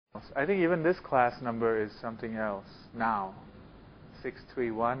I think even this class number is something else now.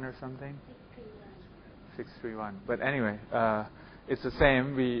 631 or something? 631. But anyway, it's the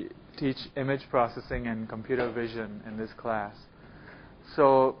same. We teach image processing and computer vision in this class.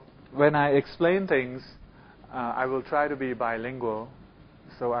 So when I explain things, I will try to be bilingual.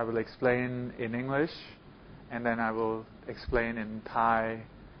 So I will explain in English, and then I will explain in Thai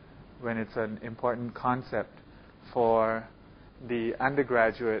when it's an important concept for the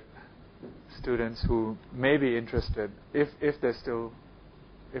undergraduate students who may be interested, if they're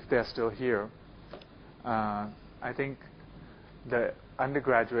still here. I think the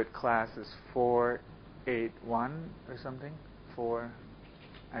undergraduate class is 481 or something.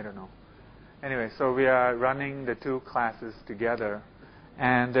 I don't know. Anyway, so we are running the two classes together,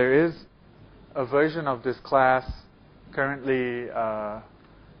 and there is a version of this class currently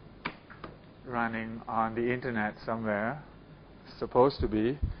running on the internet somewhere, supposed to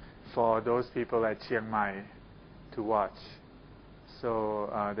be, for those people at Chiang Mai to watch.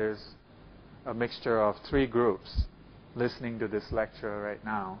 So there's a mixture of 3 groups listening to this lecture right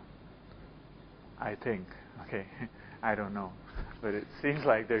now, I think. Okay, I don't know, but it seems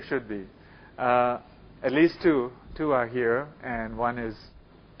like there should be. At least two are here, and one is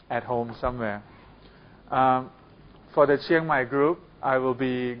at home somewhere. For the Chiang Mai group, I will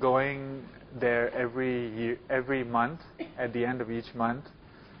be going there every month, at the end of each month,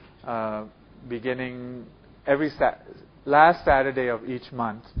 beginning last Saturday of each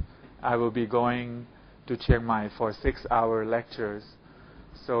month. I will be going to Chiang Mai for 6-hour lectures.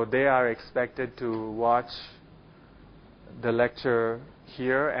 So they are expected to watch the lecture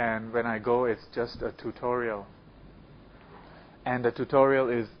here, and when I go, it's just a tutorial. And the tutorial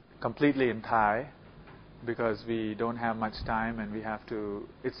is completely in Thai, because we don't have much time, and we have to.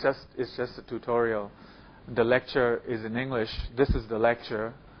 It's just a tutorial. The lecture is in English. This is the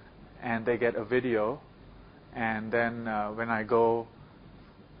lecture, and they get a video. And then when I go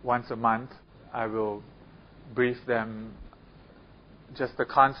once a month, I will brief them just the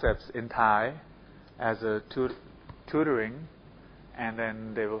concepts in Thai as a tutoring, and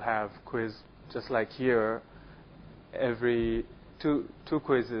then they will have quiz just like here. Every two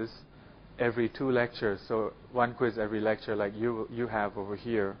quizzes every 2 lectures, so 1 quiz every lecture, like you have over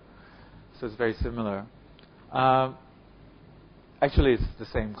here. So it's very similar. Actually, it's the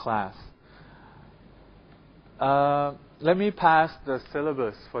same class. Let me pass the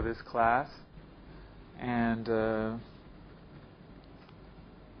syllabus for this class, and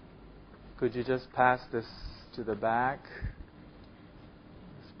could you just pass this to the back?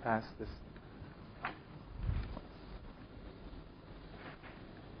 Just pass this.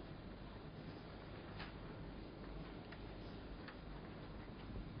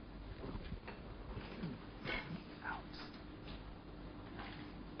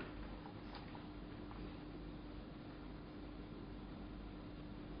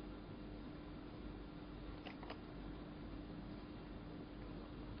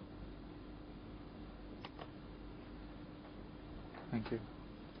 Thank you.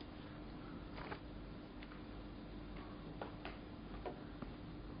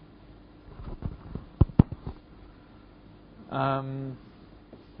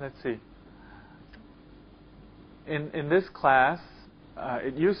 Let's see. In this class,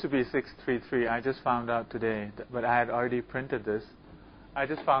 it used to be 633. I just found out today, but I had already printed this. I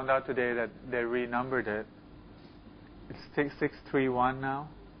just found out today that they renumbered it. It's 631 now.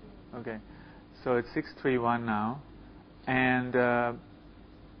 Okay, so it's 631 now. And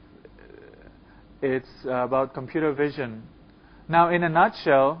it's about computer vision. Now, in a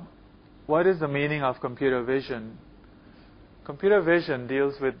nutshell, what is the meaning of computer vision? Computer vision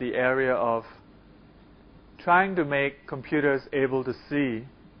deals with the area of trying to make computers able to see,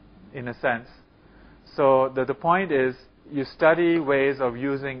 in a sense. So the point is, you study ways of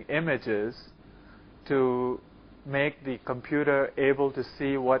using images to make the computer able to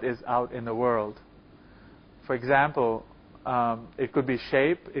see what is out in the world. For example, it could be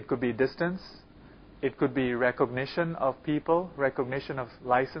shape, it could be distance, it could be recognition of people, recognition of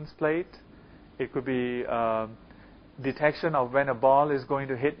license plate, it could be detection of when a ball is going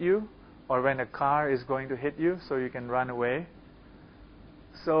to hit you or when a car is going to hit you so you can run away.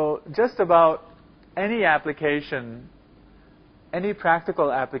 So just about any application, any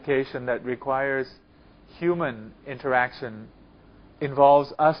practical application that requires human interaction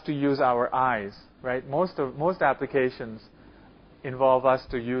involves us to use our eyes, right? Most applications involve us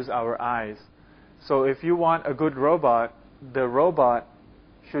to use our eyes. So if you want a good robot, the robot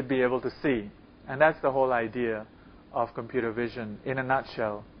should be able to see. And that's the whole idea of computer vision in a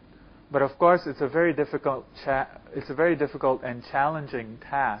nutshell. But of course, it's a very difficult and challenging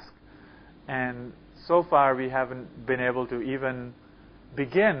task. And so far, we haven't been able to even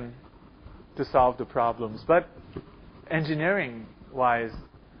begin to solve the problems. But engineering-wise,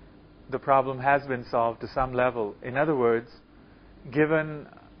 the problem has been solved to some level. In other words, given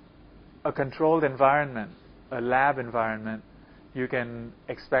a controlled environment, a lab environment, you can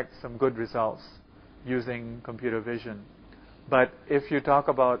expect some good results using computer vision. But if you talk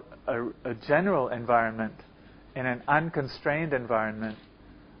about a general environment, in an unconstrained environment,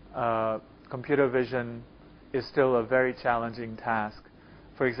 computer vision is still a very challenging task.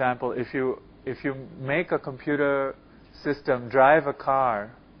 For example, if you make a computer system drive a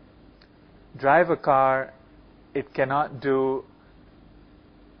car, it cannot do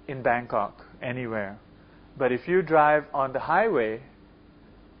in Bangkok, anywhere. But if you drive on the highway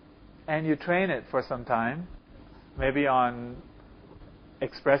and you train it for some time, maybe on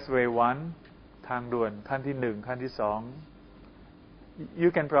Expressway 1, ทางด่วนขั้นที่ 1 ขั้นที่ 2,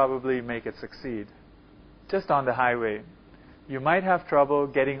 you can probably make it succeed. Just on the highway. You might have trouble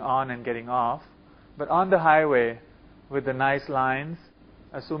getting on and getting off, but on the highway with the nice lines,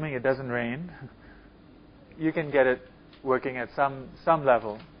 assuming it doesn't rain, you can get it working at some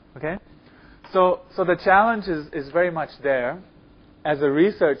level. Okay? So the challenge is very much there. As a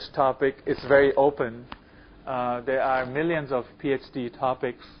research topic, it's very open. There are millions of PhD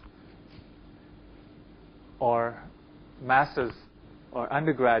topics or master's or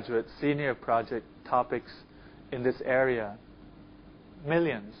undergraduate senior project topics in this area.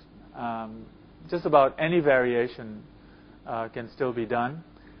 Millions. Just about any variation can still be done.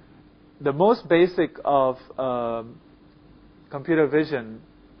 The most basic of computer vision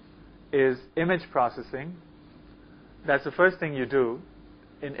is image processing. That's the first thing you do.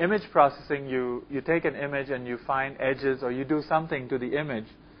 In image processing, you take an image and you find edges, or you do something to the image.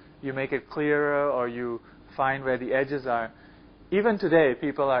 You make it clearer, or you find where the edges are. Even today,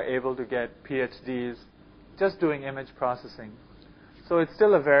 people are able to get PhDs just doing image processing. So it's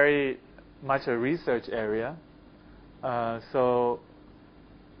still a very much a research area. So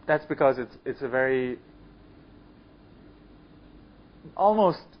that's because it's a very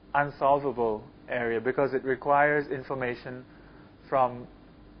almost unsolvable area, because it requires information from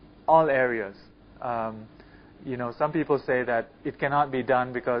all areas. Some people say that it cannot be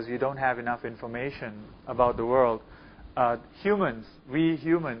done because you don't have enough information about the world. We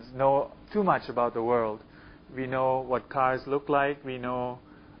humans know too much about the world. We know what cars look like. We know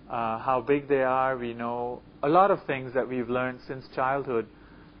how big they are. We know a lot of things that we've learned since childhood.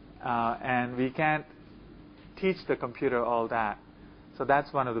 And we can't teach the computer all that. So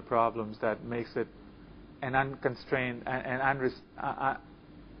that's one of the problems that makes it an unconstrained and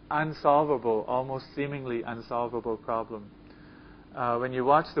unsolvable, almost seemingly unsolvable problem. When you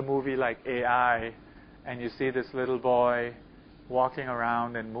watch the movie like AI and you see this little boy walking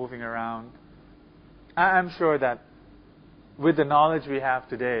around and moving around, I'm sure that with the knowledge we have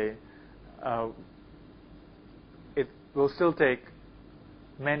today, it will still take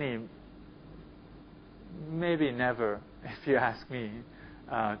many, maybe never, if you ask me,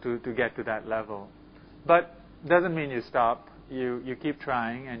 to get to that level. But doesn't mean you stop. You keep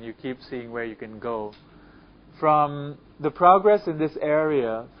trying and you keep seeing where you can go. From the progress in this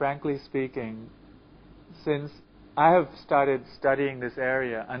area, frankly speaking, since I have started studying this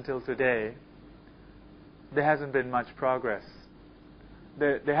area until today, there hasn't been much progress.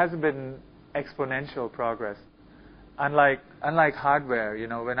 There hasn't been exponential progress. Unlike hardware,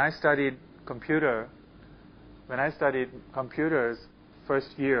 when I studied computers first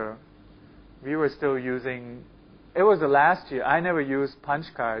year, we were still using, it was the last year, I never used punch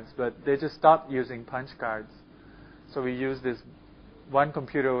cards, but they just stopped using punch cards. So we used this, one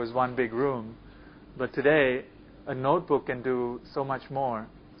computer was one big room. But today, a notebook can do so much more.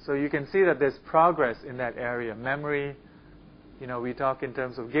 So you can see that there's progress in that area. Memory, we talk in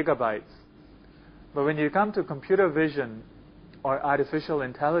terms of gigabytes. But when you come to computer vision, or artificial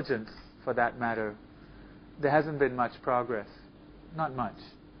intelligence for that matter, there hasn't been much progress. Not much.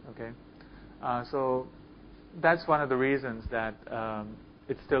 Okay? So that's one of the reasons that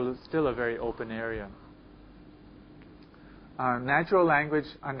it's still a very open area. Natural language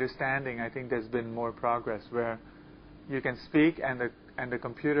understanding, I think there's been more progress, where you can speak and the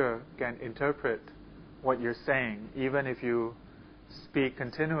computer can interpret what you're saying, even if you speak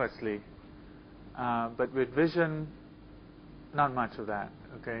continuously. But with vision, not much of that.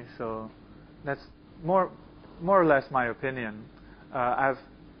 Okay, so that's more or less my opinion. I've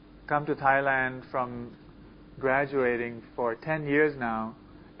come to Thailand from graduating for 10 years now,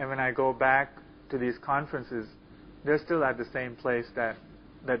 and when I go back to these conferences, they're still at the same place that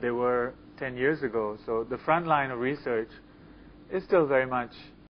that they were 10 years ago. So the front line of research is still very much